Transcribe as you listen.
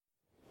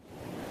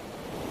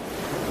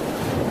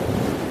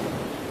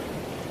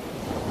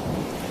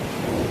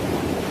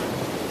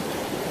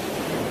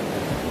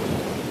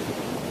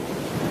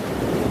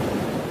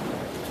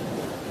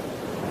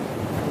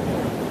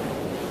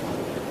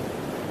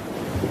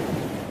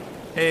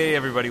Hey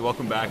everybody,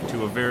 welcome back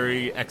to a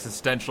very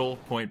existential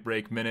Point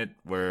Break minute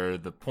where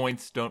the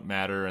points don't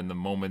matter and the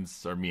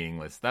moments are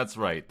meaningless. That's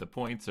right, the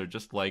points are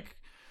just like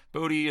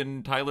Bodhi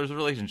and Tyler's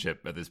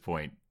relationship at this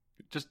point.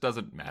 It just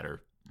doesn't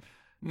matter.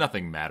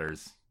 Nothing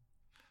matters.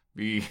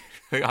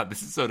 God,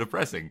 this is so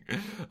depressing.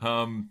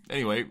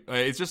 Anyway,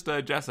 it's just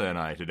Jessa and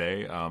I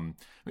today.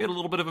 We had a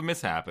little bit of a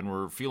mishap and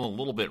we're feeling a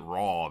little bit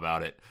raw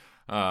about it.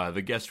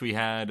 The guest we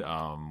had,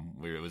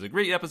 it was a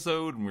great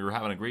episode, and we were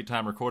having a great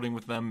time recording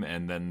with them,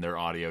 and then their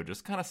audio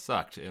just kind of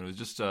sucked. And it was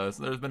just, so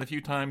there's been a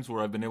few times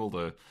where I've been able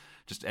to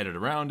just edit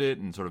around it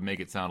and sort of make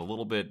it sound a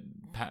little bit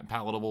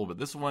palatable, but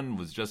this one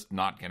was just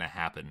not going to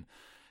happen.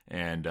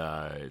 And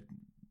I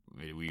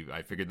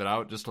figured that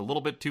out just a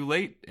little bit too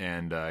late,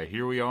 and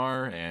here we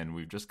are, and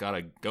we've just got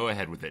to go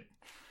ahead with it.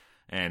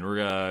 And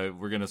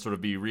we're gonna sort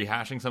of be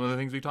rehashing some of the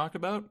things we talked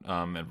about,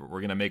 and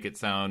we're gonna make it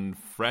sound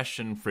fresh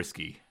and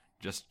frisky.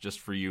 Just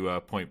for you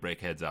Point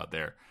Break heads out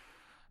there.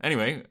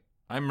 Anyway,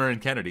 I'm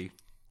Murrin Kennedy.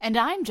 And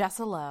I'm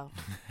Jessa Lowe.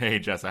 Hey,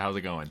 Jessa, how's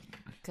it going?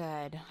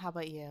 Good. How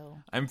about you?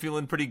 I'm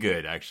feeling pretty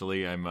good,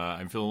 actually. I'm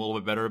feeling a little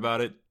bit better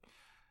about it.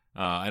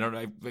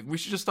 We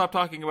should just stop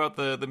talking about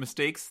the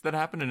mistakes that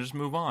happened and just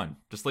move on,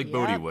 just like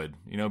Bodhi would.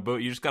 You know,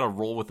 you just got to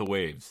roll with the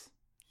waves.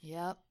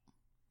 Yep.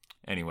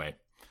 Anyway,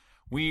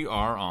 we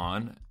are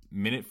on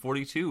minute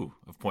 42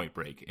 of Point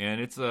Break,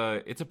 and it's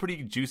a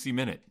pretty juicy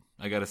minute,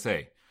 I gotta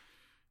say.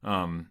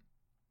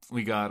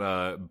 We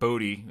got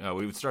Bodhi.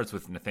 It starts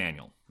with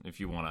Nathaniel.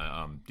 If you want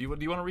to, do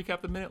you want to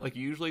recap the minute like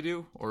you usually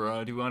do,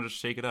 or do you want to just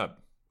shake it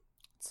up?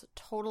 It's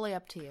totally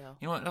up to you.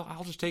 You know what?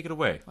 I'll just take it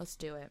away. Let's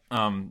do it.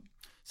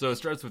 So it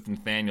starts with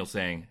Nathaniel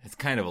saying it's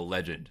kind of a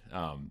legend.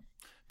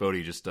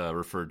 Bodhi just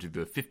referred to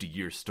the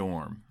 50-year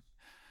storm.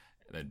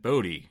 And then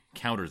Bodhi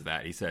counters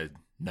that. He said,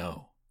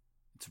 "No,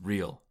 it's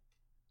real.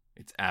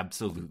 It's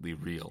absolutely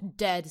real."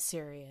 Dead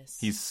serious.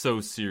 He's so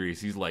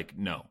serious. He's like,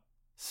 "No,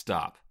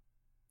 stop.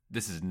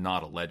 This is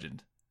not a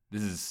legend.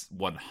 This is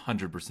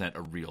 100%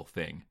 a real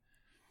thing."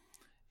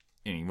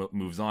 And he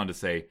moves on to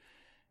say,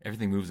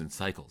 everything moves in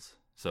cycles.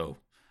 So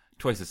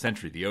twice a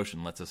century, the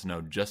ocean lets us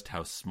know just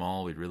how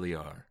small we really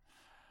are.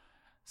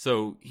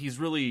 So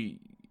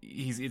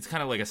it's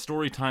kind of like a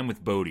story time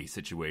with Bodhi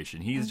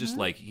situation. He's just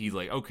like,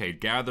 okay,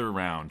 gather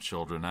around,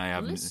 children.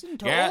 Listen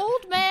to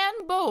old man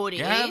Bodhi.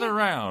 Gather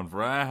around,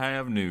 for I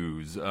have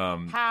news.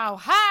 How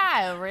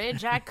high,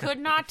 Ridge, I could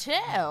not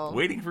tell.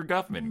 Waiting for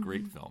Guffman,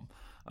 great film.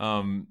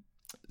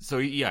 So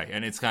yeah,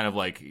 and it's kind of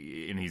like,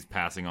 and he's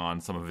passing on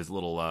some of his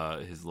little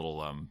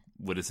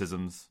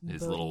witticisms,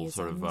 his little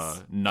sort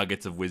of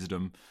nuggets of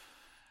wisdom.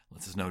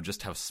 Lets us know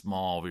just how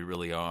small we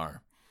really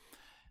are.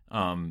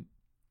 And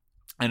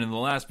in the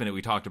last minute,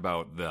 we talked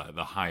about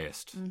the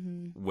highest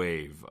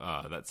wave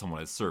that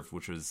someone has surfed,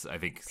 which was, I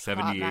think,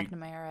 78.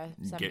 McNamara,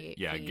 78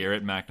 feet.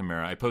 Garrett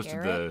McNamara. I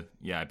posted the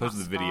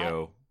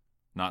video.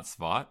 Not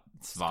Svot.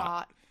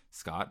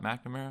 Scott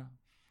McNamara.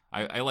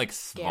 I like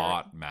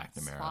Svot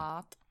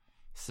McNamara.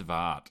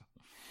 Svot.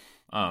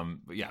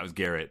 But yeah, it was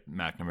Garrett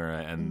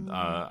McNamara, and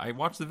I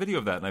watched the video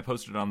of that, and I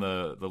posted it on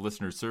the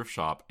Listener Surf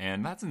Shop,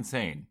 and that's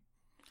insane.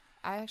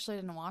 I actually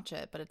didn't watch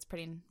it, but it's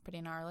pretty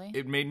gnarly.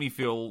 It made me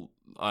feel,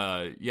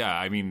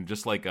 I mean,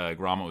 just like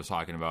Gromit was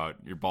talking about,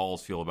 your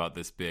balls feel about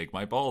this big.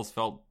 My balls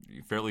felt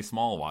fairly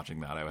small watching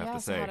that, I have to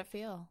say. So how'd it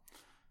feel?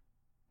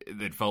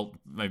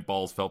 My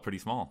balls felt pretty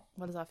small.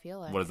 What does that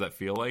feel like? What does that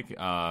feel like?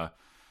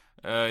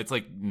 It's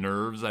like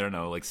nerves, I don't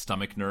know, like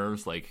stomach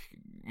nerves, like,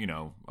 you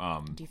know.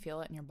 Do you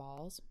feel it in your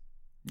balls?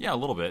 Yeah, a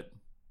little bit.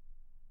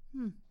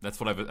 That's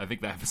what I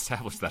think that I've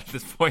established that at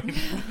this point.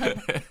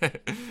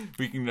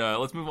 We can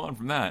let's move on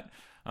from that.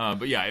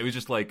 But yeah, it was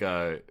just like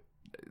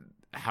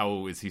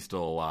how is he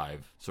still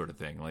alive, sort of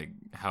thing. Like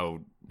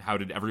how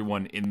did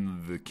everyone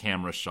in the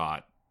camera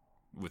shot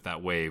with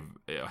that wave?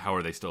 How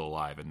are they still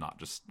alive and not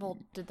just? Well,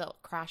 did that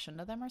crash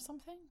into them or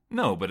something?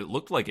 No, but it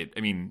looked like it. I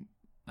mean,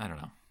 I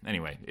don't know.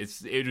 Anyway,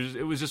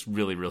 it was just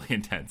really, really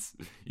intense,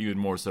 even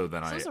more so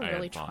than I. This was a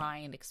really thought.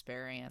 trying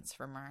experience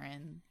for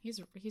Murrin. He's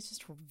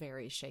just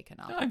very shaken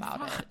up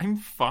about it. I'm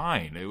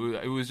fine. It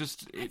was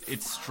just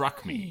it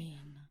struck me.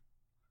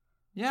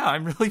 Yeah,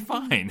 I'm really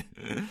fine.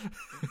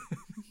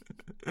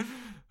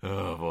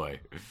 Oh boy.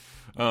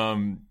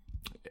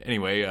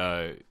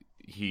 Anyway,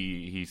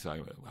 he's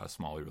talking about how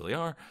small we really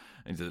are,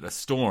 and that a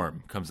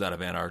storm comes out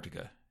of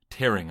Antarctica,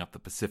 tearing up the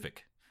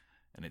Pacific.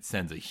 And it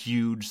sends a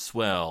huge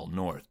swell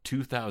north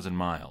 2,000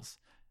 miles.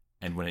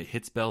 And when it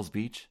hits Bell's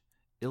Beach,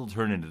 it'll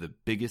turn into the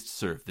biggest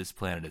surf this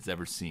planet has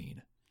ever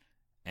seen.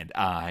 And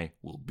I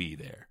will be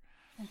there.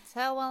 And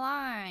so will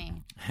I.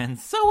 And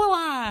so will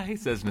I,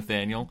 says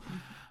Nathaniel.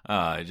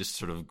 Just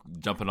sort of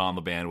jumping on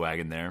the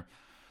bandwagon there.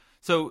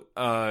 So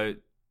I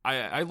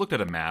looked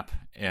at a map,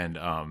 and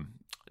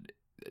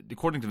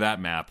according to that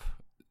map,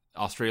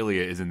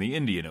 Australia is in the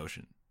Indian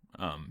Ocean.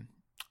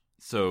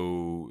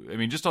 So, I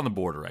mean, just on the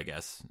border, I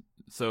guess.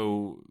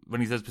 So when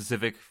he says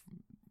Pacific,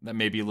 that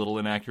may be a little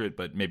inaccurate,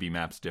 but maybe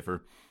maps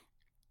differ.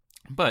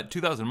 But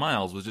 2,000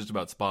 miles was just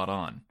about spot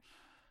on.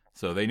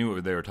 So they knew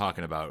what they were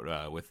talking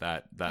about with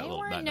that They little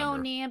weren't that no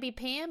number.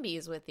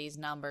 namby-pambies with these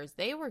numbers.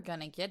 They were going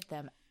to get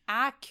them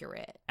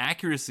accurate.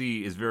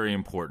 Accuracy is very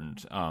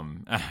important.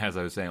 As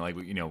I was saying, like,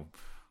 we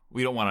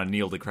don't want to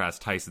Neil deGrasse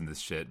Tyson this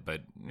shit,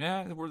 but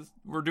yeah,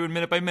 we're doing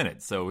minute by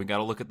minute, so we got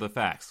to look at the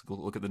facts,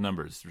 look at the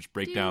numbers, just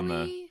break down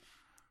the.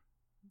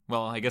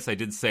 Well, I guess I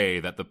did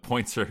say that the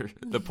points are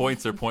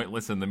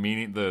pointless and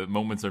the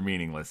moments are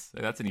meaningless.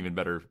 That's an even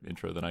better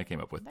intro than I came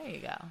up with. There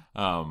you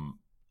go.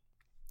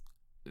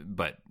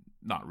 But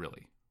not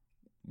really.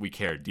 We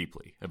care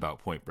deeply about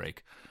Point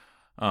Break.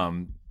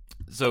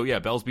 So yeah,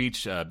 Bells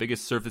Beach,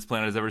 biggest surface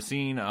Planet has ever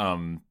seen. I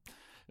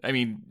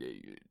mean,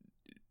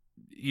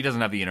 he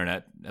doesn't have the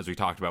internet, as we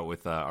talked about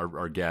with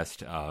our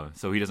guest,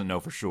 so he doesn't know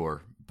for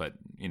sure. But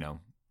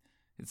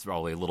it's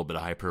probably a little bit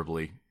of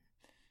hyperbole.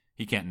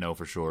 He can't know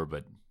for sure,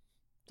 but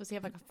does he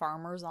have like a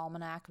farmer's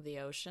almanac of the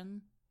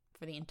ocean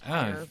for the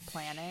entire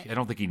planet? I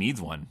don't think he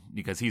needs one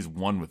because he's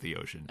one with the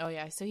ocean. Oh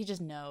yeah, so he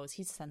just knows.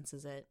 He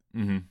senses it.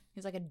 Mm-hmm.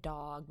 He's like a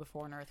dog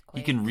before an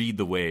earthquake. He can read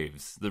the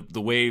waves.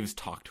 The waves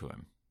talk to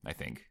him, I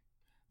think.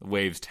 The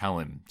waves tell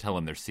him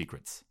their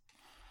secrets.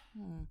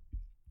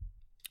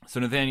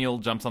 So Nathaniel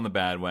jumps on the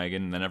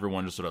bandwagon, and then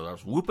everyone just sort of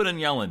starts whooping and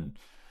yelling.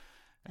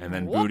 And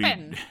then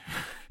Booty...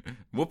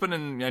 whooping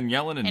and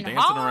yelling and dancing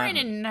around.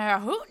 And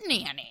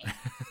hooting Annie.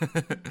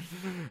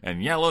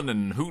 And yelling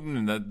and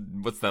hooting.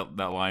 And what's that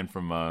line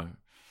from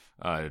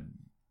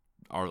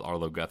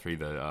Arlo Guthrie,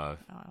 the I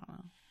don't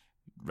know.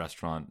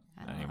 restaurant?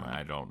 Anyway,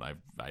 I don't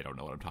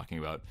know what I'm talking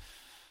about.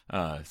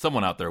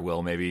 Someone out there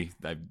will, maybe.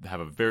 I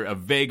have a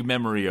vague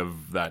memory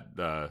of that,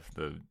 the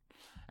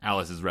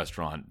Alice's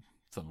Restaurant.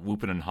 Some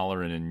whooping and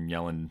hollering and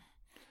yelling.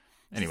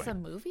 Anyway. Is this a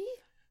movie?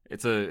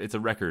 It's a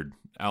record.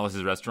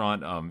 Alice's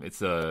Restaurant.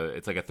 It's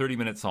like a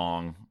 30-minute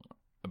song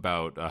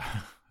about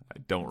I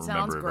don't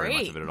remember very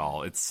much of it at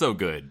all. It's so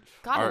good.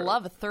 Gotta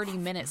love a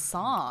 30-minute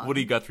song.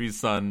 Woody Guthrie's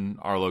son,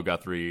 Arlo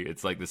Guthrie.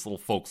 It's like this little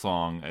folk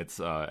song. It's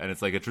and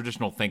it's like a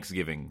traditional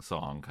Thanksgiving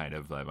song, kind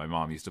of. My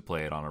mom used to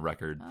play it on a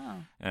record. Oh.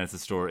 And it's a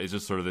story. It's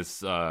just sort of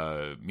this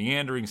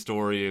meandering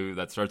story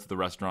that starts at the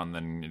restaurant,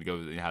 and then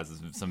it has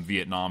some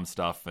Vietnam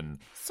stuff. And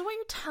so what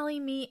you're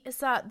telling me is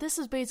that this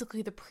is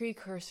basically the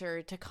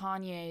precursor to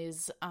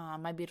Kanye's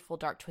My Beautiful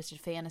Dark Twisted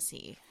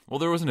Fantasy. Well,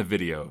 there wasn't a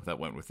video that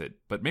went with it,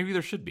 but maybe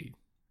there should be.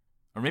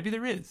 Or maybe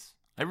there is.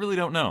 I really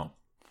don't know.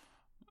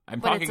 I'm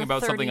talking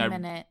about something I...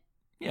 30-minute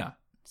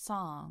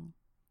song.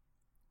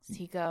 Does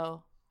he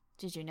go,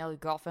 did you know your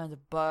girlfriend's a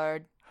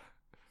bird?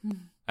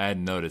 I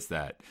hadn't noticed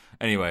that.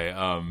 Anyway,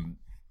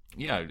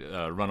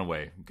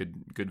 Runaway.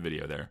 Good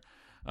video there.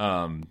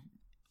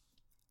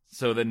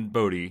 So then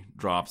Bodhi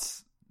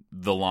drops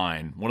the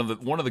line. One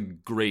of the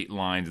great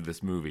lines of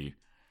this movie.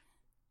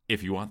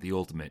 If you want the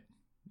ultimate,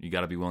 you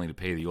got to be willing to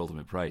pay the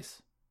ultimate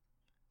price.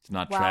 It's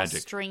not tragic.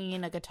 While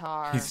stringing a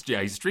guitar.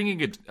 He's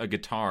stringing a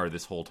guitar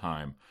this whole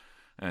time,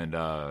 and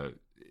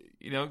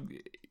you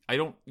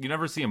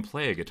never see him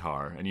play a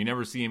guitar, and you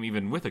never see him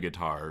even with a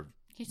guitar.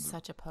 He's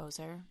such a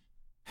poser.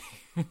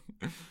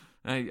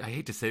 I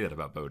hate to say that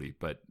about Bodhi,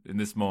 but in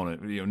this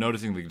moment,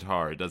 noticing the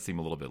guitar, it does seem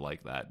a little bit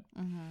like that.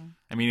 Mm-hmm.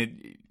 I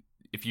mean,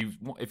 if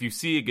you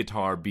see a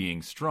guitar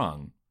being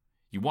strung,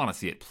 you want to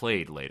see it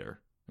played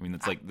later. I mean,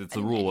 that's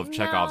the rule of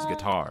Chekhov's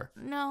guitar.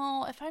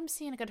 No, if I'm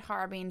seeing a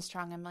guitar being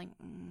strung, I'm like,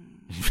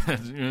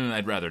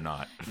 I'd rather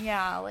not.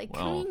 Yeah, like,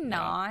 can we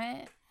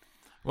not?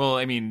 Well,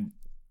 I mean,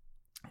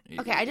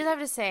 okay, I just have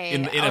to say,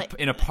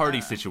 in a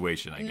party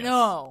situation, I guess.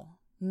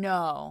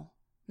 No,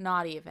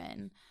 not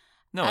even.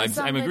 No,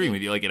 I'm agreeing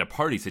with you. Like in a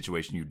party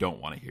situation, you don't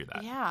want to hear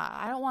that. Yeah,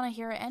 I don't want to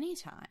hear it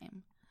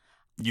anytime.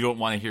 You don't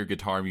want to hear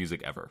guitar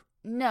music ever.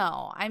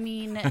 No, I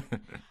mean,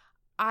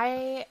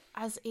 I,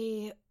 as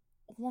a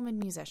woman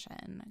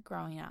musician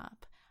growing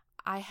up,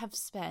 I have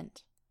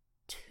spent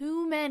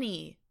too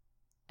many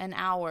an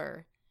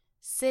hour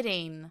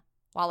sitting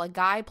while a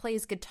guy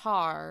plays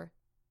guitar,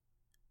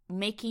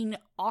 making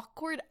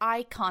awkward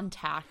eye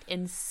contact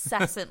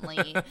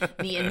incessantly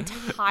the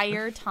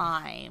entire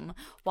time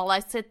while I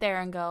sit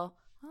there and go,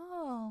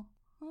 oh,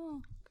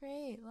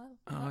 great,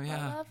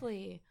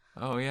 lovely.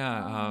 Oh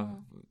yeah,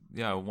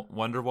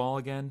 Wonderwall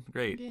again,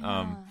 great.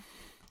 Yeah.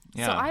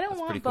 So I don't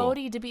want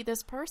Bodhi to be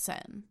this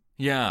person.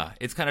 Yeah,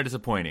 it's kind of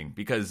disappointing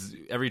because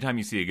every time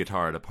you see a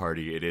guitar at a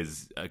party, it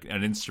is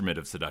an instrument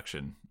of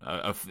seduction,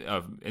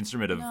 an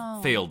instrument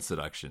of failed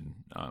seduction.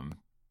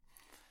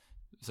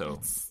 So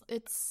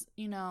it's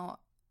the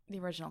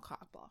original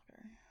cock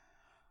blocker.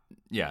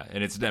 Yeah,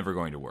 and it's never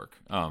going to work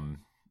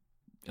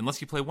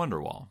unless you play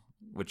Wonderwall,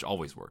 which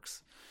always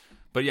works.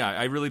 But yeah,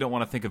 I really don't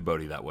want to think of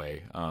Bodhi that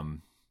way.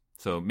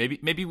 So maybe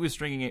he was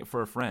stringing it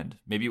for a friend.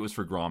 Maybe it was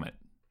for Gromit.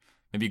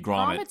 Maybe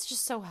Gromit's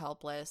just so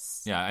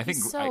helpless. Yeah, I think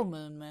he's so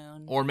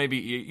moon. Or maybe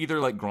either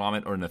like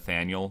Gromit or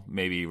Nathaniel.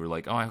 Maybe we're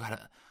like, oh,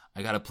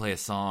 I gotta play a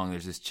song.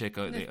 There's this chick.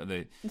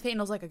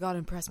 Nathaniel's like, I gotta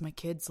impress my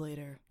kids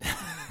later.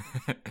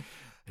 I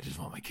just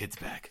want my kids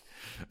back.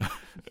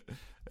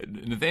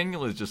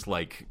 Nathaniel is just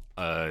like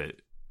a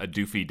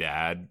doofy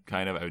dad,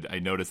 kind of. I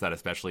noticed that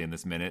especially in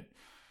this minute,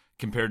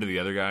 compared to the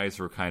other guys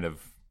who are kind of.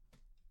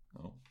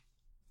 Oh,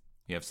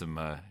 You have some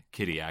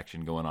kitty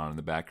action going on in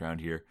the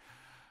background here.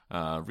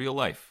 Real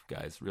life,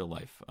 guys, real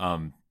life.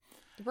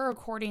 We're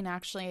recording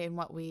actually in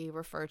what we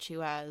refer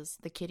to as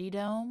the Kitty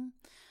Dome,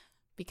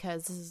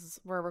 because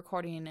we're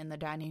recording in the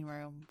dining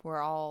room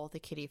where all the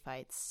kitty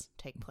fights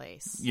take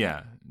place.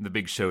 Yeah, the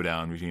big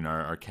showdown between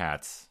our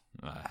cats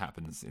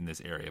happens in this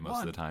area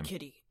most of the time. One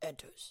kitty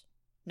enters.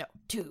 No,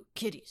 two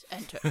kitties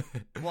enter.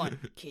 One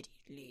kitty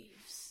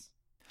leaves.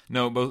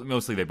 No,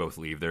 mostly they both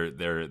leave.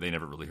 They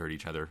never really hurt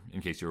each other, in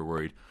case you were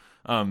worried.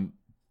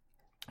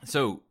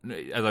 So,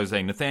 as I was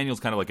saying, Nathaniel's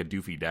kind of like a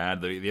doofy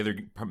dad. The other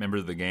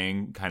members of the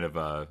gang kind of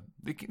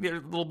they're a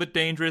little bit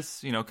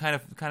dangerous,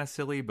 kind of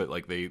silly, but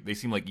like they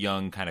seem like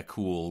young, kind of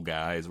cool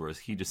guys, whereas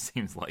he just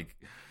seems like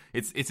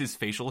it's his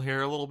facial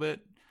hair a little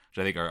bit, which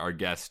I think our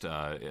guest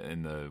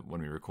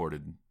when we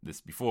recorded this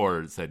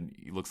before said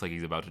he looks like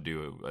he's about to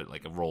do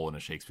a role in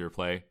a Shakespeare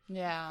play.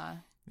 Yeah.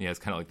 He has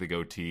kind of like the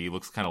goatee. He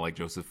looks kind of like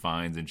Joseph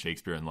Fiennes in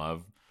Shakespeare in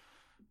Love.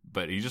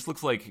 But he just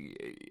looks like,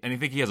 and I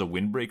think he has a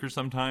windbreaker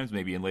sometimes,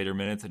 maybe in later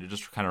minutes, and it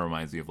just kind of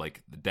reminds me of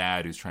like the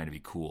dad who's trying to be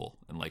cool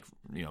and like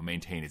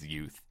maintain his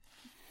youth.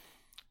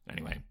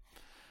 Anyway,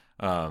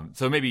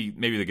 so maybe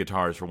the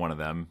guitars for one of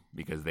them,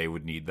 because they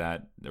would need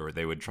that, or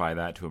they would try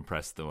that to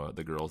impress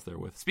the girls they're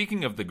with.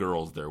 Speaking of the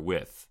girls they're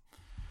with,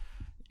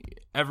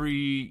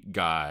 every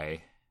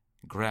guy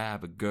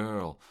grab a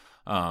girl.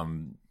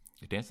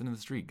 Dancing in the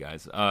street,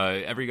 guys.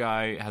 Every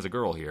guy has a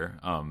girl here.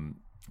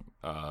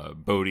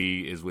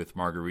 Bodhi is with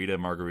Margarita.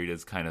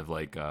 Margarita's kind of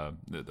like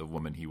the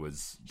woman he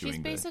was doing.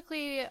 She's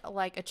basically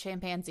like a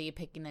chimpanzee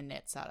picking the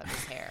nits out of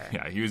his hair.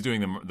 Yeah, he was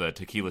doing the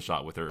tequila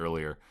shot with her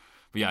earlier.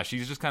 But yeah,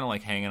 she's just kind of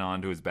like hanging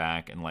on to his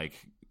back and like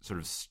sort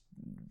of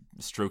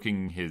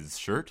stroking his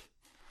shirt,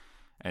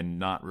 and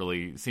not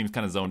really seems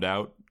kind of zoned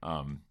out.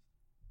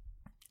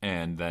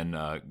 And then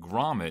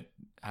Gromit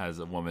has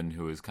a woman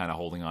who is kind of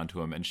holding on to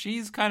him, and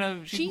she's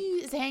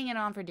hanging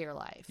on for dear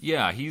life.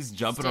 Yeah, he's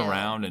jumping Still.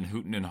 around and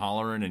hooting and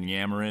hollering and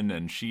yammering,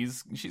 and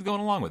she's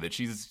going along with it.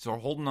 She's sort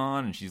of holding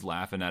on, and she's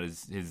laughing at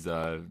his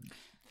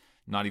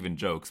not even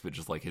jokes, but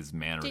just like his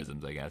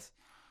mannerisms, I guess.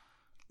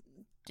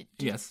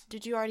 Yes.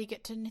 Did you already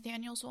get to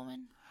Nathaniel's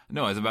woman?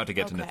 No, I was about to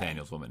get to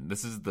Nathaniel's woman.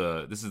 This is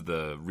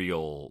the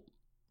real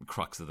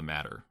crux of the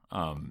matter.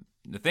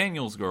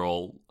 Nathaniel's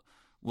girl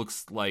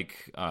looks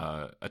like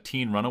a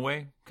teen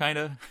runaway, kind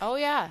of. Oh,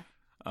 yeah.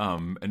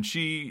 And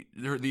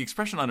the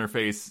expression on her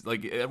face,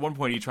 like at one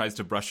point he tries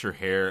to brush her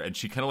hair and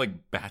she kind of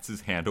like bats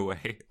his hand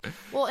away.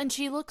 Well, and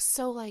she looks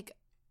so like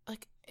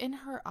in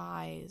her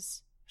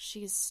eyes,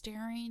 she's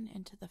staring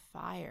into the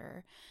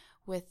fire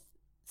with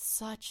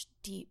such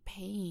deep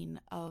pain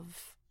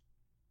of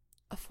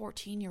a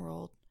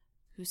 14-year-old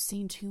who's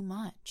seen too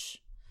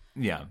much.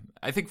 Yeah,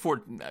 I think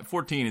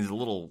 14 is a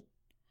little...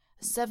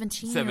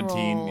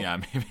 17, yeah,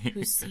 maybe.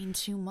 Who's seen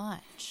too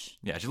much.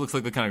 Yeah, she looks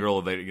like the kind of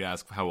girl that you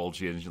ask how old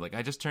she is, and she's like,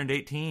 I just turned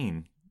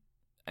 18.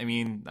 I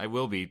mean, I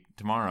will be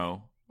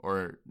tomorrow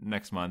or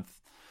next month.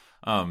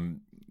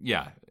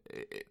 Yeah,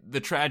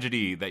 the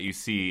tragedy that you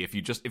see if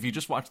you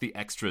just watch the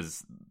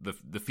extras,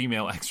 the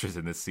female extras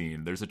in this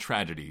scene, there's a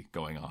tragedy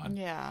going on.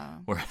 Yeah.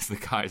 Whereas the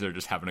guys are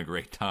just having a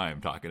great time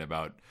talking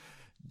about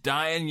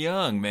dying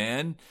young,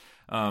 man.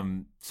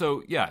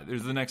 So yeah,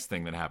 there's the next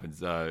thing that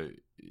happens.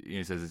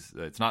 He says,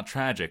 it's not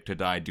tragic to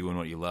die doing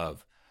what you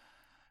love.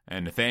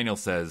 And Nathaniel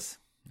says,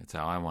 it's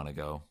how I want to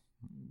go.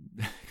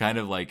 Kind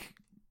of like,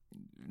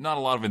 not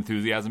a lot of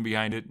enthusiasm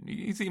behind it.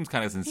 He seems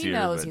kind of sincere. He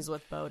knows he's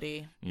with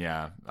Bodhi.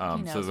 Yeah.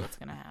 He knows what's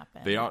going to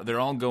happen. They're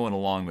all going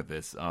along with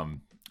this.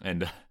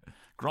 And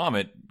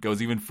Gromit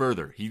goes even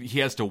further. He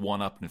has to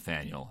one-up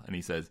Nathaniel. And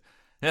he says,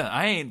 yeah,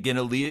 I ain't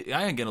gonna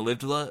live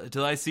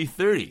till I see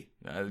 30.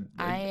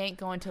 I ain't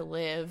going to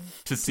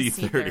live to see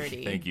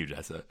 30. Thank you,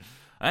 Jessa.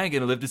 I ain't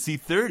gonna live to see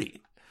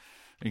 30.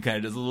 And he kind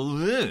of does a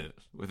little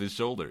with his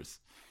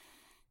shoulders.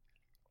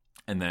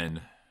 And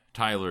then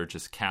Tyler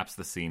just caps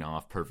the scene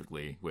off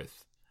perfectly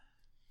with,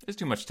 there's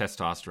too much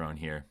testosterone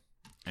here.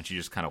 And she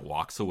just kind of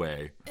walks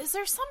away. Is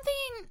there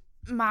something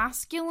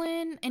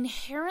masculine,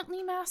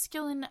 inherently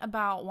masculine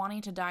about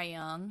wanting to die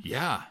young?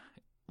 Yeah.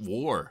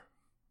 War.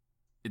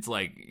 It's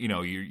like,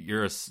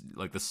 you're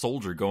like the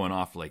soldier going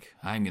off like,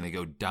 I'm going to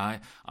go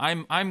die.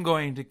 I'm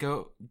going to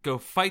go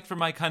fight for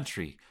my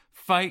country.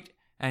 Fight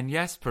and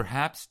yes,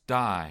 perhaps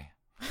die.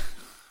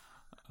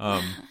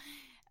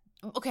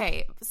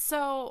 Okay,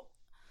 so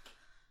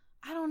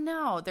I don't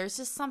know. There's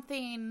just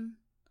something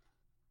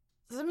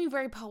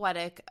very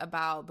poetic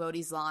about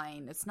Bodhi's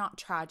line. It's not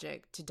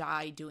tragic to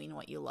die doing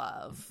what you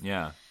love.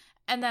 Yeah.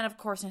 And then, of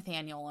course,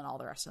 Nathaniel and all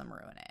the rest of them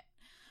ruin it.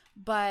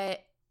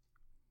 But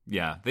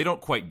yeah, they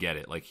don't quite get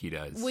it like he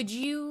does. Would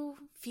you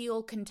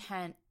feel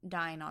content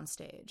dying on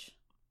stage?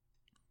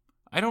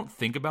 I don't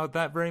think about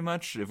that very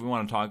much. If we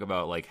want to talk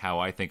about like how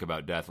I think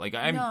about death, like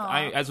No.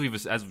 as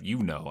you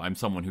know, I'm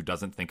someone who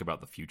doesn't think about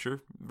the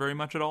future very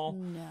much at all.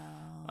 No.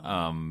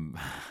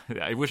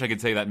 I wish I could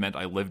say that meant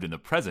I lived in the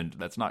present.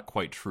 That's not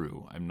quite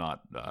true. I'm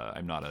not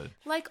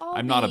Like all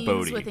I'm not a beings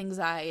Bodhi. with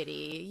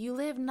anxiety, you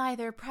live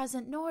neither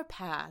present nor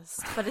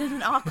past, but in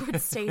an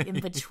awkward state in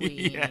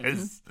between.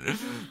 Yes,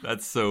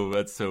 that's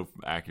so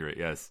accurate.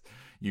 Yes,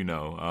 you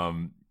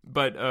know.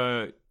 But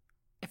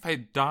if I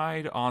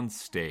died on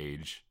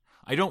stage,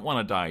 I don't want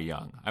to die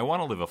young. I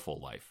want to live a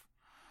full life.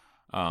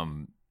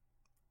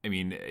 I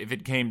mean, if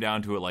it came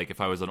down to it, like if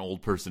I was an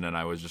old person and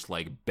I was just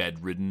like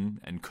bedridden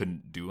and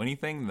couldn't do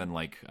anything, then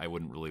like I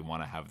wouldn't really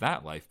want to have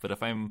that life. But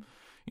if I'm,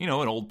 an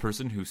old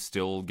person who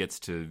still gets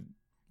to,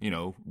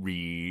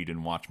 read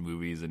and watch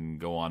movies and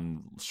go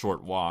on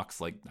short walks,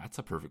 like that's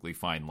a perfectly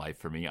fine life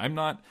for me. I'm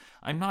not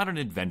an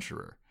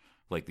adventurer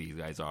like these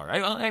guys are.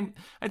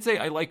 I'd say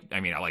I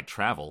like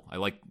travel. I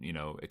like,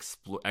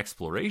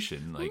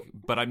 exploration, like,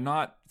 but I'm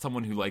not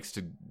someone who likes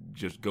to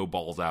just go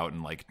balls out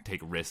and like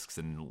take risks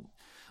and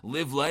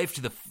live life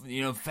to the,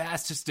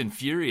 fastest and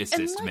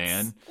furiousest,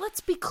 man.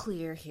 Let's be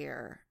clear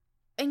here.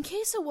 In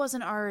case it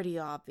wasn't already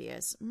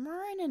obvious,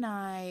 Marin and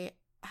I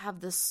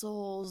have the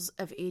souls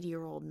of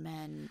 80-year-old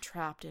men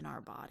trapped in our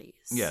bodies.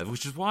 Yeah,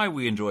 which is why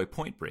we enjoy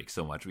Point Break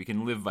so much. We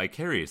can live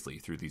vicariously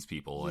through these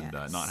people and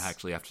not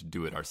actually have to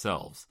do it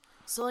ourselves.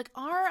 So, like,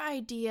 our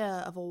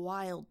idea of a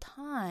wild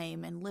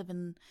time and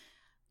living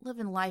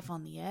life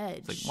on the edge.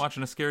 It's like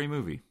watching a scary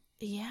movie.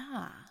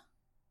 Yeah.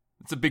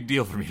 It's a big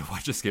deal for me to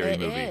watch a scary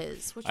movie. It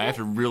is. I have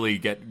to really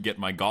get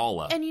my gall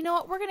up. And you know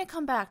what? We're going to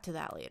come back to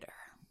that later.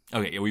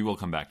 Okay, we will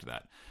come back to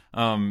that.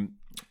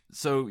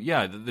 So,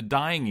 yeah, the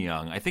dying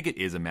young, I think it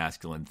is a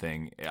masculine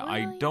thing. Really?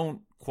 I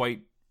don't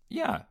quite...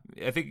 Yeah,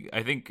 I think.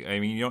 I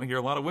mean, you don't hear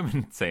a lot of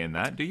women saying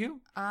that, do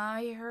you?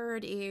 I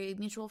heard a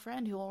mutual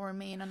friend who will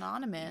remain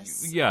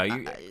anonymous. Yeah,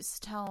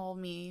 tell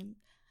me.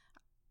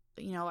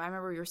 I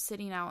remember we were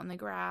sitting out in the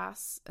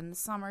grass in the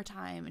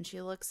summertime, and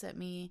she looks at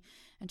me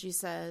and she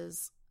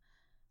says,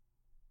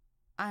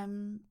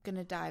 "I'm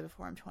gonna die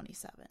before I'm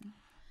 27."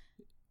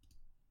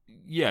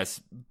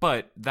 Yes,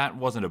 but that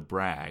wasn't a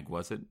brag,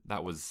 was it?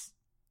 That was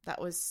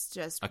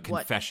just a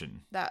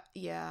confession.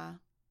 Yeah.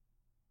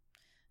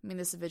 I mean,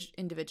 this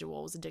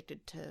individual was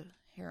addicted to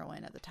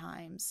heroin at the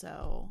time,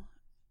 so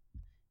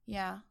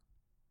yeah.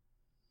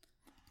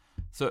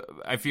 So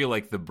I feel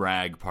like the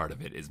brag part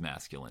of it is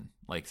masculine,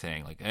 like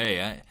saying, like,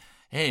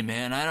 "Hey,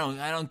 man, I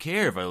don't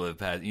care if I live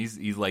past."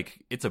 He's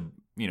like, it's a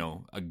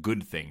a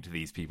good thing to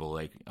these people.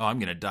 Like, oh, I'm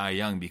gonna die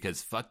young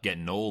because fuck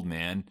getting old,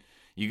 man.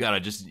 You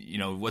gotta just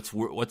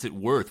what's it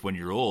worth when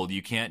you're old?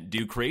 You can't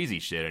do crazy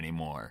shit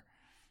anymore.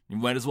 You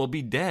might as well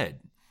be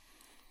dead.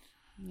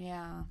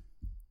 Yeah.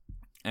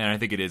 And I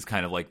think it is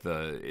kind of like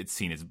it's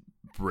seen as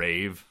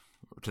brave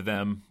to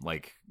them.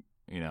 Like,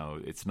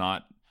 it's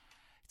not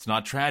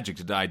tragic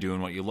to die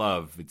doing what you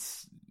love.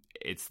 It's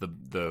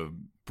the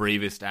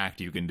bravest act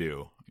you can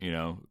do.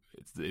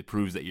 It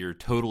proves that you're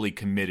totally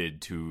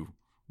committed to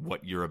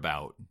what you're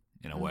about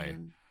in a way.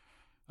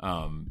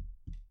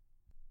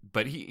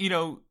 But he,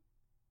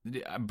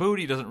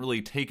 Bodhi doesn't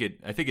really take it.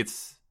 I think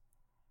it's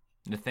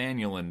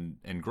Nathaniel and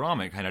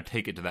Gromit kind of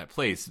take it to that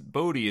place.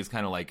 Bodhi is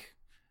kind of like,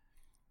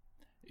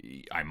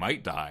 I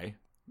might die,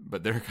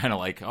 but they're kind of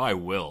like, oh, I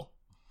will.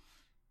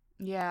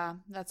 Yeah,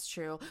 that's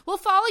true. We'll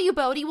follow you,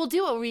 Bodhi. We'll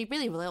do it. We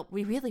really will.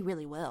 We really,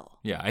 really will.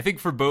 Yeah, I think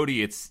for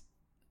Bodhi, it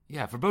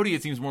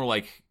seems more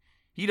like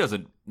he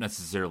doesn't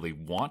necessarily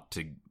want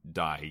to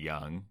die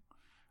young.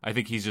 I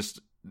think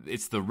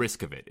it's the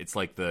risk of it. It's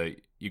like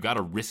you got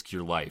to risk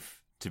your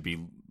life to be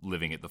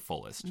living at the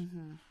fullest.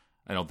 Mm-hmm.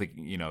 I don't think,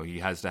 he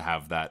has to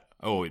have that,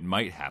 oh, it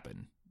might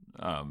happen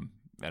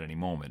at any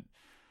moment.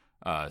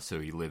 So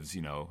he lives,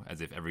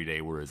 as if every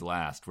day were his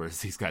last,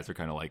 whereas these guys are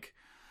kind of like,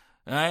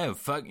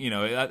 fuck,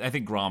 I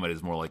think Gromit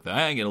is more like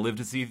I ain't gonna live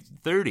to see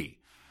 30.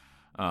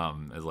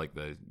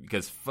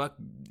 Because fuck,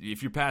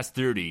 if you're past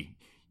 30,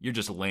 you're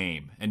just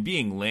lame. And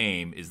being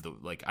lame is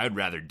I'd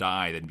rather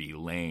die than be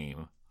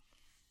lame.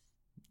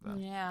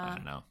 Yeah. I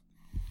don't know.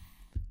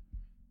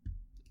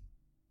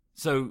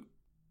 So,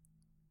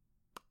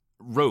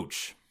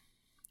 Roach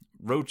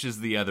Roach is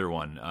the other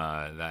one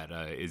that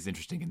is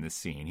interesting in this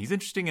scene. He's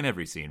interesting in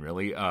every scene,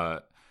 really.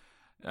 I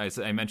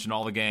mentioned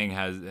all the gang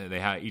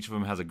each of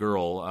them has a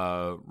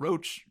girl.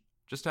 Roach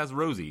just has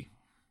Rosie,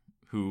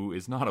 who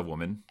is not a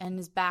woman, and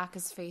his back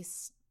is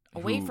faced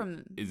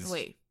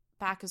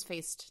back is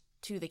faced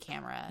to the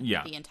camera.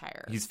 Yeah, the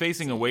entire. He's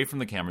facing scene. Away from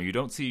the camera. You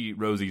don't see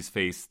Rosie's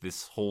face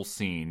this whole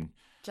scene.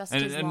 Just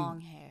his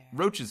long hair.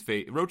 Roach is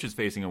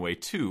facing away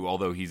too,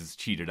 although he's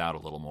cheated out a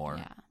little more.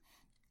 Yeah.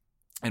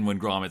 And when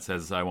Gromit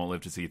says, "I won't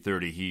live to see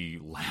 30," he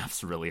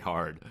laughs really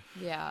hard.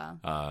 Yeah.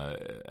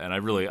 And I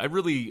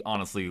really,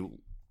 honestly,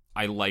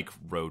 I like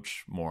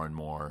Roach more and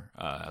more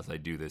as we're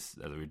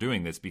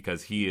doing this,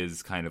 because he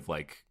is kind of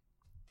like,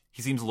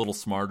 he seems a little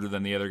smarter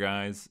than the other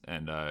guys,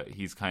 and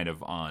he's kind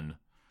of on.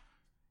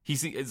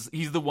 He's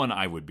the one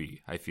I would be.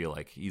 I feel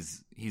like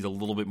he's a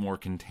little bit more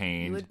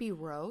contained. You would be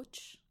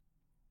Roach?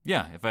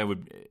 Yeah,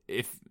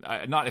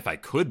 not if I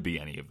could be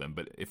any of them,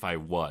 but if I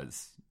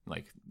was,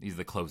 like, he's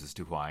the closest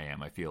to who I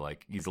am. I feel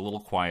like he's a little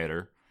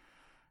quieter,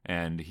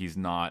 and he's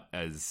not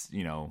as,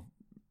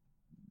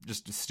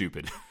 just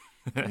stupid.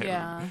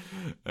 Yeah.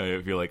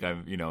 I feel like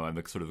I'm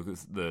the sort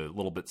of the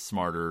little bit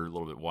smarter, a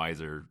little bit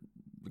wiser,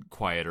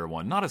 quieter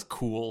one. Not as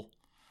cool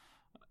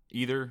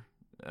either,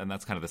 and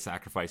that's kind of the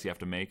sacrifice you have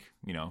to make.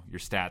 Your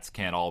stats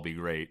can't all be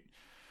great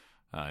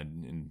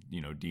in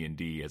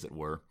D&D, as it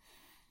were.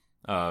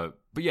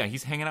 But yeah,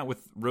 he's hanging out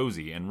with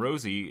Rosie, and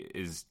Rosie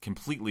is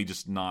completely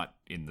just not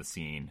in the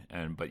scene.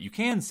 But you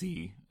can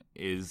see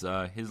is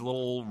his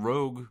little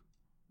rogue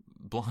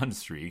blonde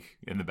streak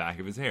in the back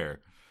of his hair,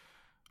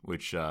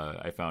 which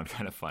I found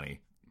kind of funny.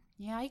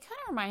 Yeah, he kind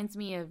of reminds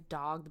me of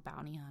Dog the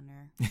Bounty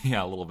Hunter.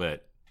 Yeah, a little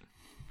bit.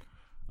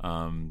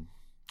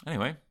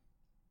 Anyway,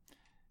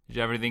 did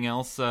you have anything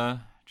else,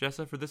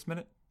 Jessa, for this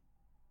minute?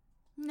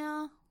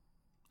 No.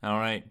 All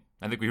right.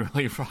 I think we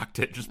really rocked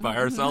it just by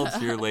ourselves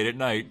here late at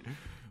night.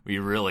 We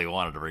really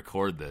wanted to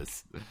record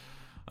this.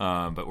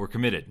 But we're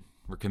committed.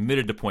 We're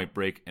committed to Point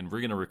Break, and we're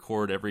going to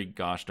record every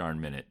gosh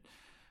darn minute.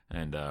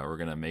 And we're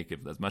going to make it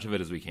as much of it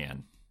as we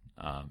can.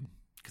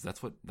 Because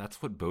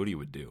that's what Bodhi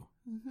would do.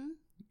 Mm-hmm.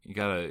 You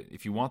gotta,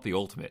 if you want the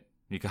ultimate,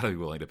 you gotta be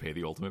willing to pay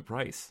the ultimate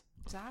price.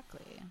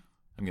 Exactly.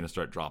 I'm going to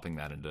start dropping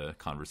that into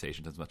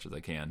conversations as much as I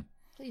can.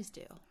 Please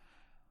do.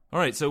 All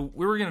right, so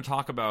we were going to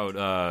talk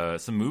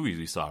about some movies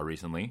we saw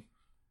recently.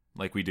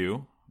 Like we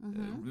do.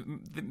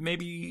 Mm-hmm.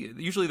 Maybe,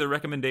 usually they're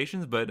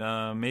recommendations,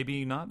 but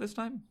maybe not this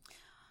time.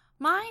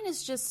 Mine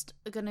is just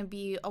going to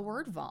be a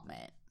word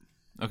vomit.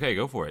 Okay,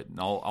 go for it.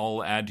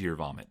 I'll add to your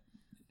vomit.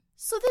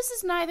 So this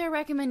is neither a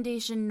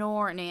recommendation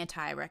nor an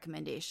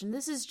anti-recommendation.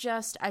 This is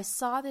just, I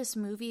saw this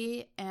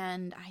movie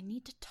and I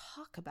need to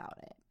talk about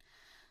it.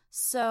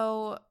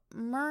 So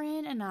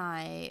Murren and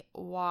I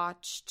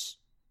watched...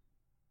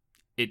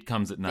 It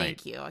Comes at Night.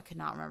 Thank you. I could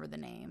not remember the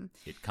name.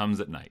 It Comes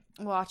at Night.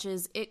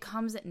 Watches It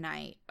Comes at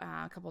Night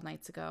a couple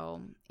nights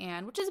ago,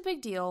 and which is a big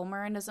deal.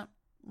 Murren doesn't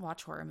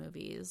watch horror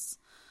movies.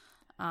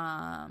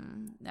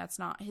 That's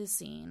not his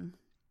scene.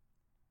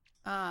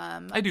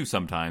 I do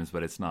sometimes,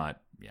 but it's not.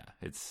 Yeah,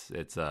 it's.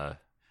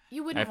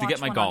 You wouldn't. I have to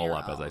get my gall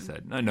up, own. as I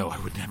said. No, I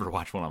would never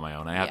watch one on my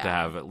own. I have to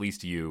have at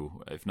least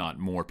you, if not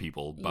more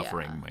people,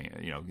 buffering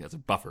me. As a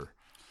buffer.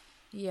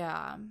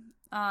 Yeah.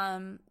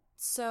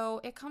 So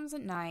It Comes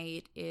at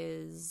Night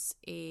is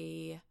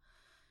a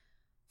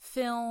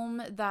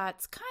film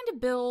that's kind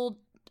of billed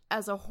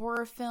as a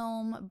horror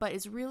film, but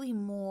is really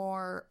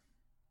more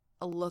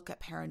a look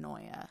at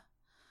paranoia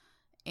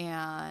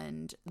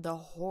and the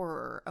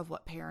horror of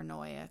what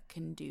paranoia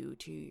can do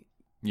to...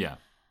 Yeah.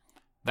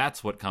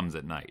 That's what comes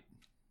at night.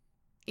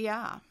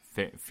 Yeah.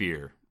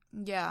 Fear.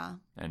 Yeah.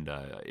 And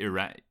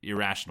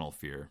irrational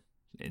fear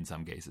in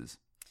some cases.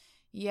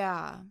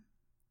 Yeah.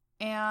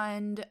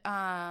 And...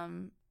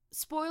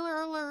 spoiler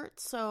alert,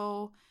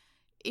 so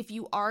if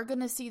you are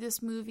going to see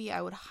this movie,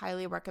 I would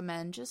highly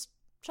recommend just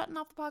shutting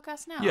off the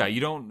podcast now. Yeah,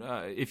 you don't,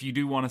 if you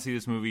do want to see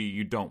this movie,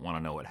 you don't want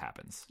to know what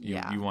happens.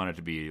 You want it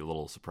to be a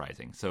little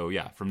surprising. So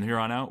yeah, from here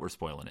on out, we're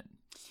spoiling it.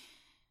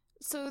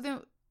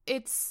 So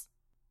it's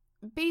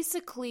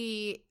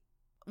basically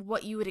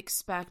what you would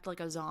expect like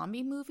a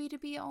zombie movie to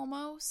be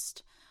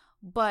almost,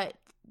 but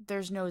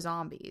there's no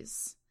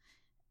zombies.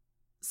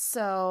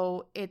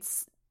 So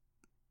it's...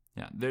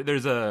 Yeah,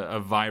 there's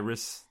a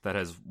virus that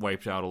has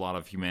wiped out a lot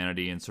of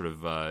humanity, and sort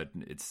of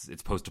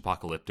it's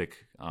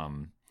post-apocalyptic.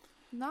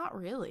 Not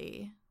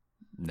really.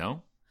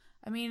 No?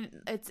 I mean,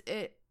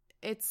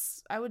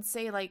 it's I would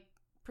say like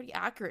pretty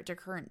accurate to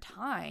current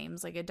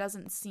times. Like it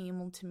doesn't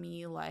seem to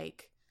me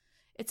like...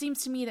 It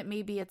seems to me that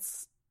maybe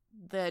it's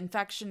the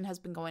infection has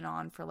been going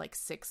on for like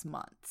 6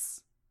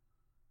 months.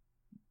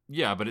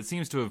 Yeah, but it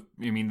seems to have...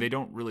 I mean, they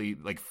don't really...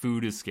 Like,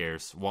 food is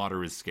scarce.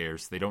 Water is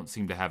scarce. They don't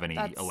seem to have any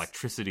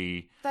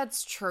electricity.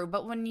 That's true.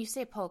 But when you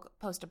say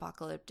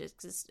post-apocalyptic,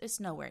 it's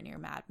nowhere near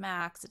Mad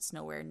Max. It's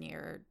nowhere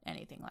near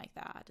anything like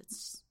that.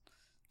 It's...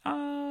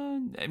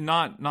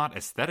 Not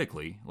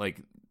aesthetically.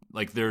 Like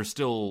there's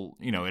still...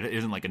 it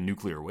isn't like a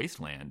nuclear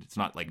wasteland. It's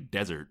not like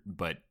desert.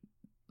 But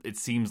it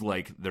seems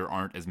like there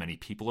aren't as many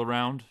people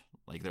around.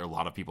 Like, there are a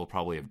lot of people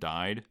probably have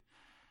died.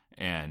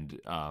 And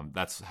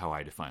that's how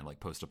I define like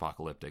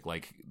post-apocalyptic.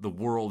 Like the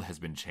world has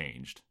been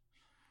changed.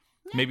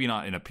 Yeah. Maybe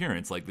not in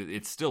appearance. Like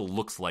it still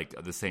looks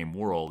like the same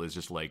world. It's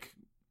just like,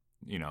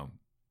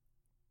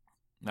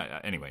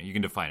 anyway, you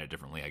can define it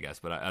differently, I guess.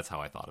 But that's how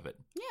I thought of it.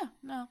 Yeah,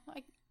 no,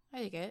 I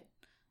dig it.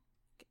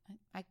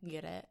 I can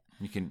get it.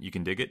 You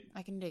can dig it?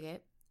 I can dig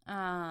it.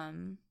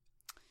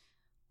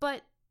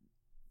 But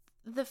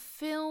the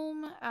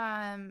film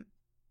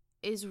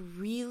is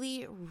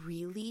really,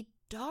 really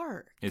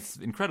dark. It's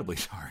incredibly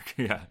dark,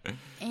 yeah.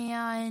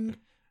 And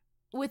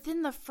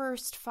within the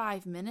first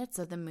 5 minutes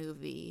of the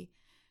movie,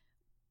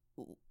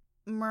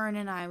 Myrn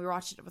and I, we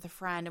watched it with a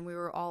friend, and we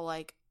were all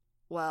like,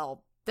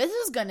 well, this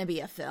is going to be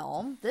a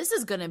film. This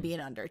is going to be an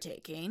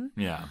undertaking.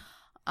 Yeah.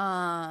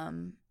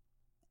 And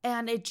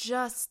it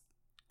just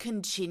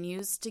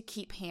continues to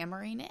keep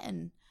hammering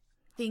in.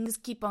 things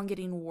keep on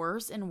getting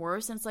worse and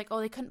worse. And it's like, oh,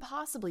 they couldn't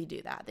possibly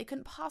do that. They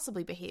couldn't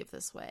possibly behave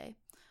this way.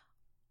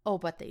 Oh,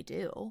 but they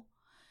do.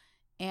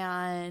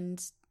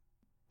 And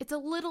it's a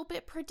little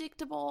bit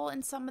predictable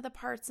in some of the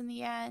parts in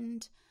the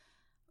end,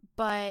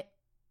 but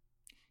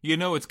you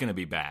know it's going to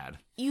be bad.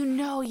 You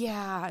know,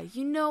 yeah.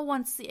 You know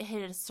once it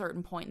hit a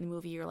certain point in the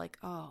movie, you're like,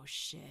 oh,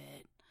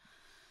 shit.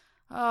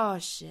 Oh,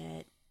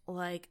 shit.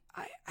 Like,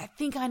 I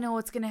think I know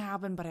what's going to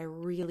happen, but I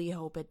really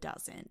hope it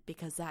doesn't,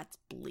 because that's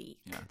bleak.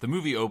 Yeah. The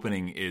movie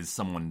opening is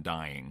someone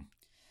dying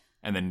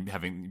and then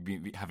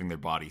having their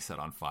body set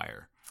on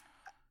fire.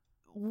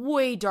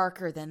 Way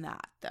darker than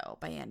that, though,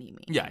 by any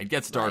means. Yeah, it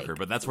gets darker,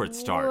 but that's where it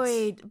starts.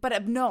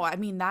 No, I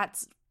mean,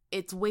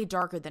 it's way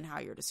darker than how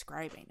you're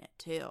describing it,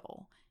 too.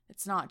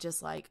 It's not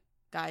just like,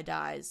 guy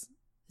dies,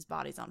 his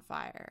body's on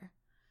fire.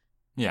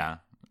 Yeah.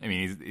 I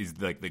mean, he's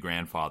like the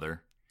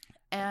grandfather.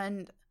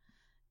 And,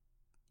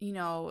 you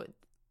know,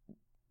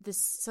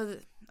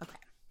 okay.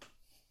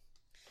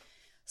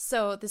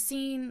 So the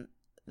scene,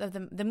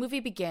 the movie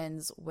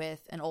begins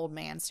with an old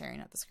man staring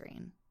at the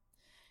screen.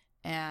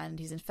 And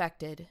he's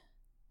infected,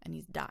 and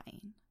he's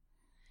dying.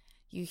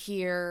 You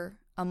hear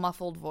a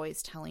muffled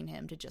voice telling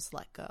him to just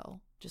let go,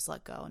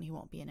 and he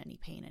won't be in any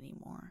pain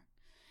anymore.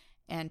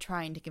 And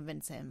trying to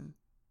convince him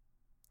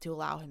to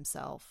allow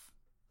himself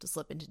to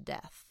slip into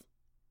death.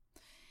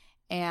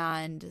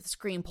 And the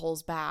screen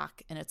pulls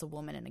back, and it's a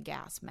woman in a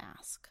gas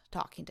mask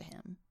talking to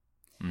him.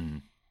 Mm-hmm.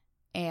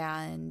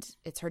 And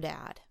it's her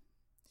dad.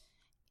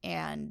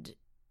 And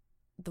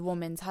the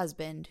woman's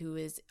husband, who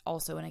is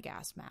also in a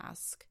gas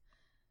mask,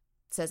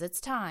 says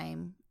it's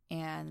time,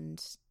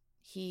 and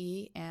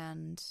he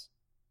and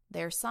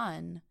their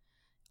son,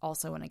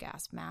 also in a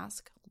gas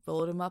mask,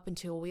 load him up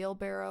into a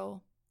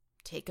wheelbarrow,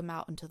 take him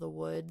out into the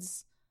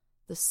woods.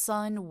 The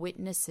son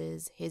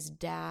witnesses his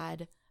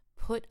dad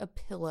put a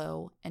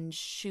pillow and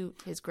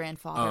shoot his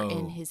grandfather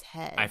in his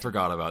head. I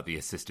forgot about the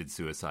assisted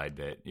suicide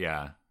bit.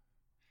 Yeah.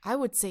 I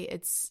would say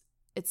it's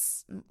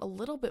a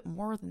little bit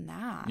more than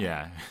that.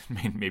 Yeah.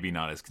 Maybe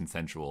not as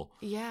consensual.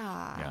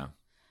 Yeah. Yeah.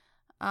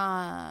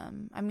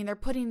 I mean, they're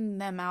putting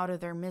them out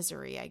of their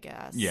misery, I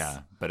guess.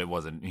 Yeah, but it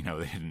wasn't, they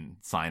didn't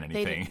sign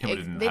anything. They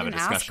didn't have a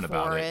discussion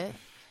about it.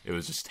 It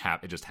was just,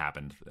 it just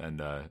happened. And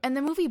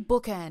the movie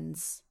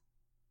bookends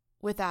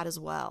with that as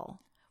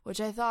well,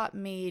 which I thought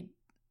made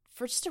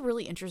for just a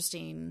really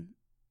interesting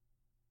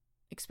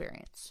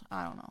experience.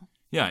 I don't know.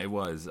 Yeah, it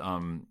was.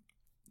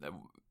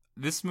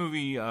 This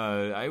movie,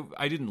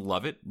 I didn't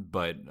love it,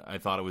 but I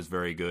thought it was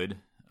very good.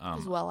 It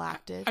was well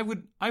acted.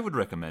 I would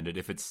recommend it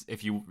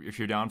if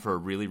you're down for a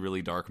really,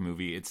 really dark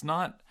movie. It's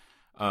not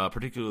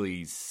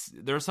particularly.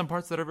 There are some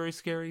parts that are very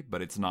scary,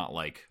 but it's not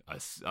like a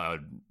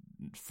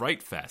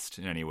fright fest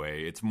in any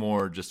way. It's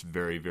more just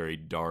very, very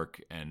dark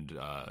and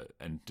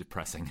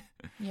depressing.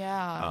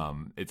 Yeah.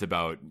 It's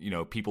about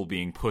people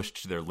being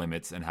pushed to their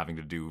limits and having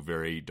to do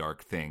very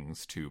dark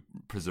things to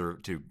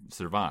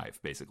survive,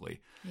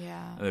 basically.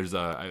 Yeah. I was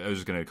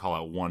just going to call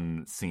out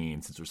one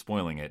scene since we're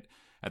spoiling it.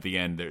 At the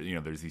end,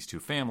 there's these two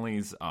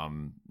families.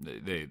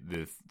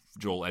 The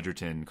Joel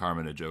Edgerton,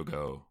 Carmen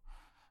Ejogo,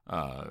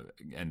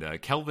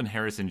 and Kelvin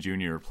Harrison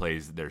Jr.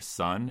 plays their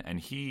son, and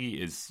he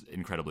is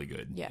incredibly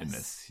good in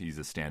this. He's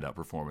a standout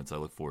performance. I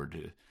look forward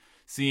to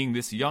seeing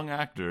this young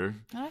actor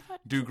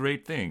do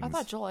great things. I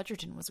thought Joel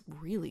Edgerton was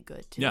really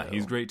good too. Yeah,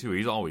 he's great too.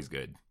 He's always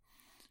good.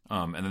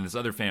 And then this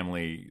other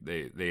family,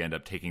 they end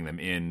up taking them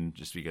in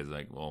just because,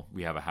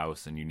 we have a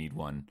house and you need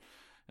one.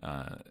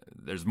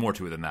 There's more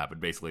to it than that, but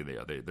basically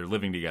they're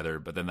living together,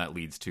 but then that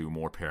leads to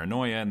more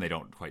paranoia and they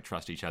don't quite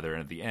trust each other.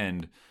 And at the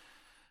end,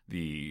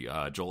 the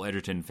Joel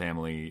Edgerton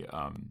family,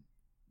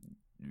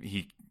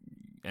 he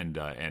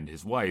and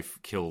his wife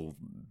kill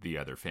the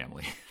other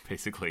family,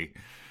 basically,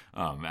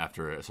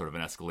 after a sort of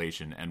an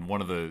escalation.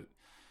 And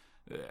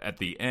at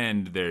the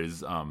end,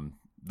 there's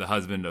the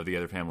husband of the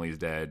other family is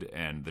dead,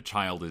 and the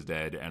child is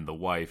dead, and the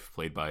wife,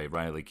 played by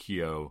Riley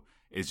Keough,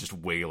 is just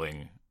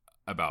wailing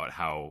about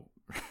how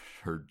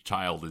her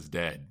child is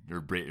dead.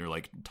 Her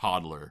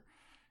toddler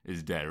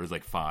is dead. It was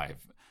 5.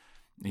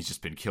 He's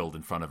just been killed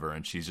in front of her,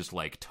 and she's just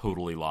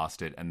totally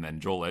lost it. And then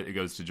it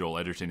goes to Joel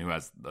Edgerton, who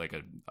has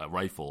a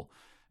rifle,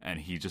 and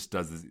he just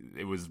does this.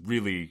 It was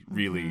really,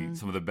 really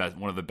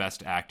one of the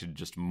best acted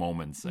just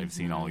moments I've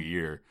seen all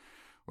year,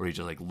 where he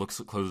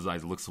just closes his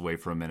eyes, looks away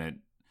for a minute,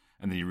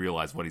 and then you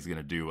realize what he's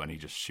gonna do, and he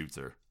just shoots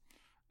her.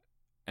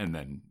 And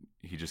then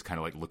he just kind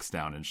of looks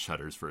down and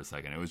shudders for a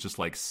second. It was just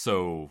such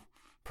a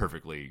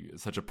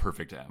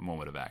perfect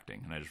moment of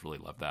acting, and I just really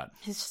love that.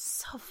 It's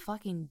just so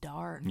fucking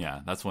dark.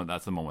 Yeah, that's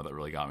the moment that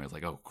really got me. I was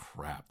like, oh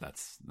crap,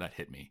 that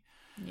hit me.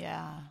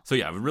 Yeah. So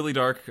yeah, really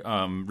dark,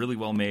 really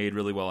well made,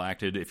 really well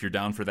acted. If you're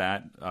down for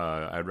that,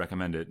 I'd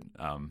recommend it.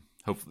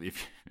 Hopefully,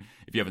 if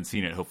you haven't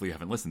seen it, hopefully you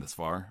haven't listened this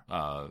far.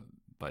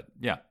 But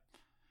yeah.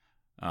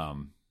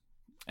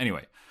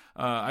 Anyway,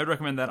 I'd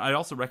recommend that. I'd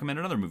also recommend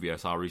another movie I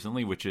saw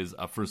recently, which is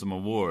up for some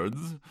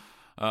awards.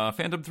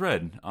 Phantom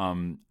Thread.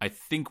 I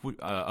think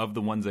of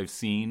the ones I've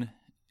seen,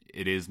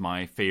 it is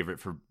my favorite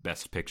for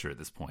Best Picture at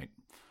this point.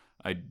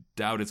 I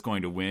doubt it's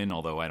going to win,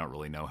 although I don't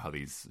really know how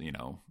these,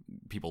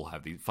 people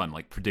have these fun,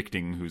 like,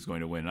 predicting who's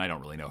going to win. I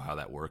don't really know how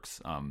that works.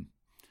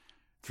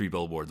 Three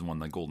Billboards won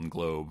the Golden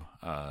Globe,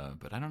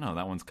 but I don't know.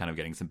 That one's kind of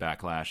getting some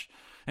backlash.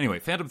 Anyway,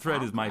 Phantom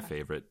Thread is my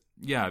favorite.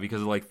 Yeah,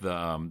 because of, like,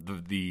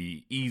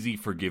 the easy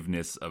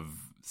forgiveness of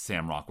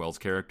Sam Rockwell's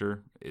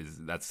character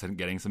that's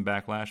getting some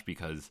backlash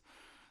because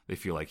they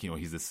feel like,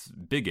 he's this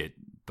bigot,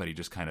 but he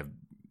just kind of,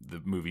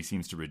 the movie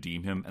seems to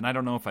redeem him. And I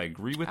don't know if I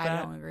agree with that.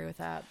 I don't agree with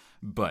that.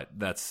 But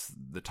that's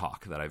the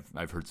talk that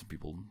I've heard some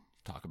people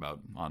talk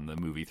about on the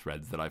movie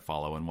threads that I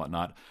follow and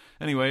whatnot.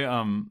 Anyway,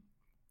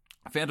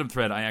 Phantom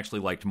Thread I actually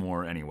liked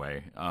more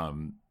anyway.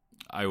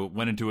 I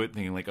went into it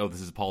thinking like, oh,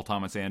 this is Paul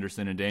Thomas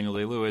Anderson and Daniel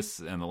Day-Lewis,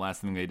 and the last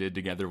thing they did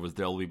together was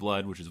There'll Be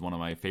Blood, which is one of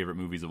my favorite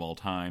movies of all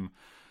time.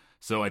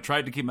 So I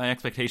tried to keep my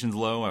expectations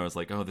low. I was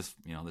like, oh, this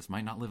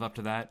might not live up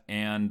to that,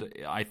 and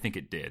I think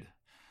it did.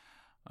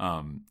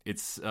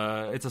 It's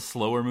a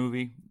slower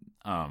movie.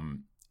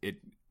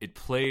 It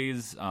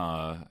plays.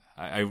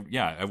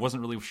 I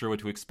wasn't really sure what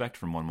to expect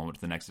from one moment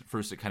to the next. At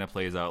first, it kind of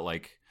plays out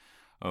like,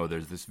 oh,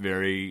 there's this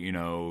very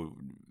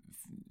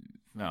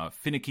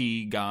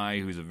finicky guy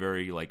who's a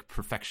very like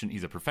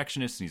He's a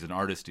perfectionist. And he's an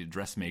artist. He's a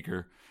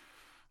dressmaker.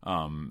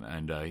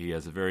 And he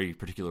has a very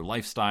particular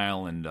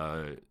lifestyle. And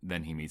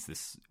then he meets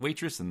this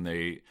waitress, and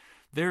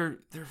their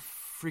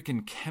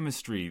freaking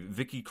chemistry.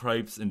 Vicky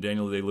Krieps and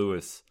Daniel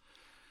Day-Lewis.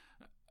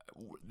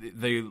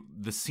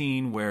 The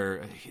scene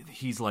where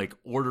he's like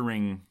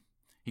ordering,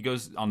 he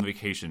goes on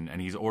vacation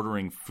and he's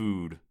ordering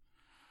food,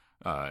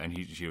 and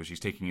she's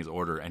taking his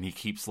order, and he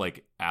keeps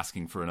like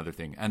asking for another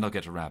thing, and I'll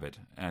get a rabbit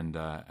and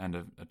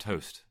a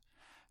toast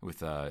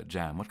with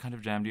jam. What kind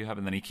of jam do you have?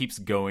 And then he keeps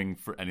going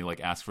and he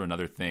like asks for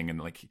another thing, and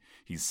like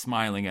he's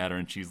smiling at her,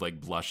 and she's like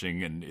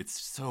blushing, and it's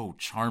so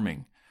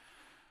charming,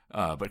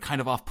 but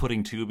kind of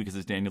off-putting too because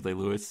it's Daniel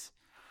Day-Lewis.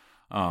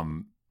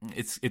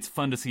 It's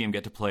fun to see him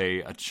get to play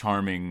a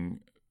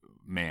charming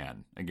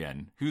man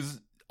again,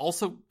 who's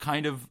also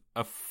kind of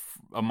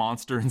a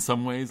monster in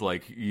some ways.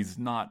 Like he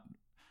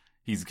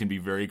can be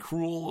very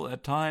cruel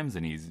at times,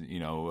 and he's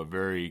a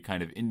very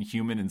kind of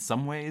inhuman in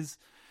some ways.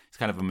 He's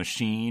kind of a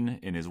machine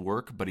in his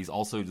work, but he's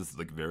also just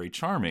like very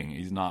charming.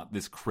 He's not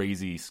this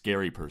crazy,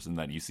 scary person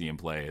that you see him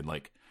play in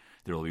like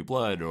There Will Be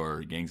Blood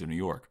or Gangs of New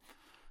York.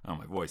 Oh,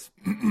 my voice.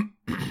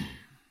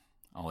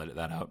 I'll edit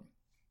that out.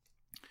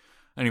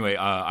 Anyway,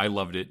 I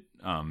loved it.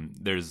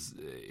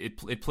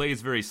 It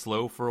plays very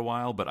slow for a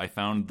while, but I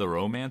found the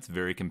romance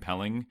very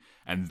compelling,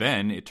 and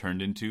then it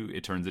turns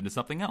into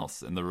something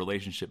else, and the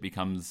relationship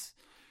becomes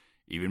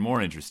even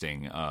more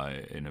interesting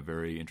in a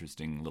very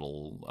interesting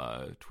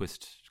little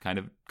twist, kind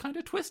of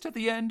twist at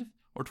the end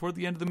or toward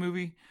the end of the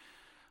movie.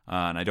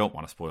 And I don't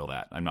want to spoil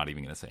that. I'm not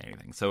even going to say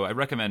anything. So I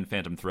recommend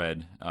Phantom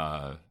Thread.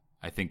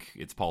 I think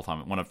it's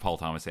one of Paul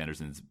Thomas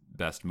Anderson's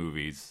best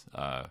movies,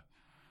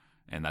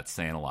 and that's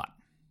saying a lot.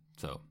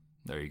 So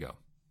there you go.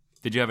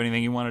 Did you have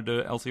anything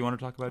else you want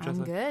to talk about,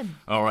 Jessica? I'm good.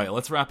 All right,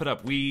 let's wrap it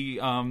up. We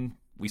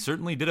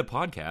certainly did a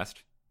podcast.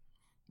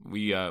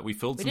 We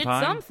filled some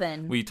time. We did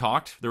something. We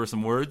talked. There were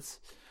some words,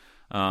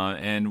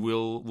 and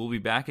we'll be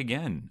back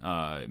again.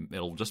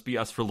 It'll just be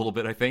us for a little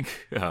bit, I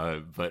think,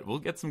 but we'll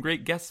get some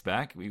great guests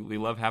back. We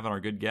love having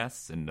our good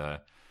guests, and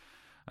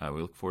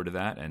we look forward to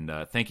that. And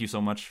thank you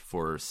so much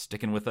for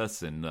sticking with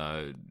us and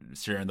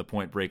sharing the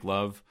Point Break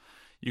love.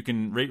 You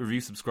can rate,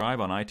 review, subscribe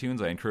on iTunes.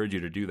 I encourage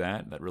you to do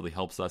that. That really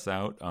helps us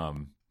out.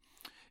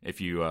 If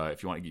you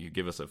want to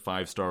give us a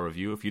 5-star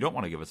review, if you don't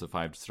want to give us a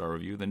 5-star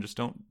review, then just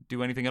don't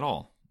do anything at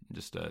all.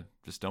 Just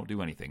don't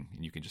do anything,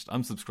 and you can just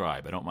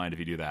unsubscribe. I don't mind if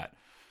you do that,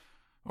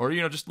 or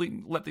just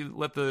let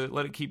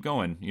it keep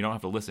going. You don't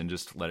have to listen.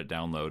 Just let it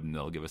download, and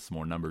they'll give us some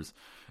more numbers.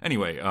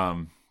 Anyway,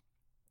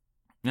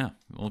 yeah,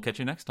 we'll catch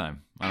you next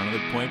time on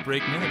another Point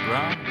Break Minute,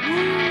 brah.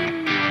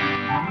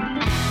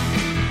 Woo!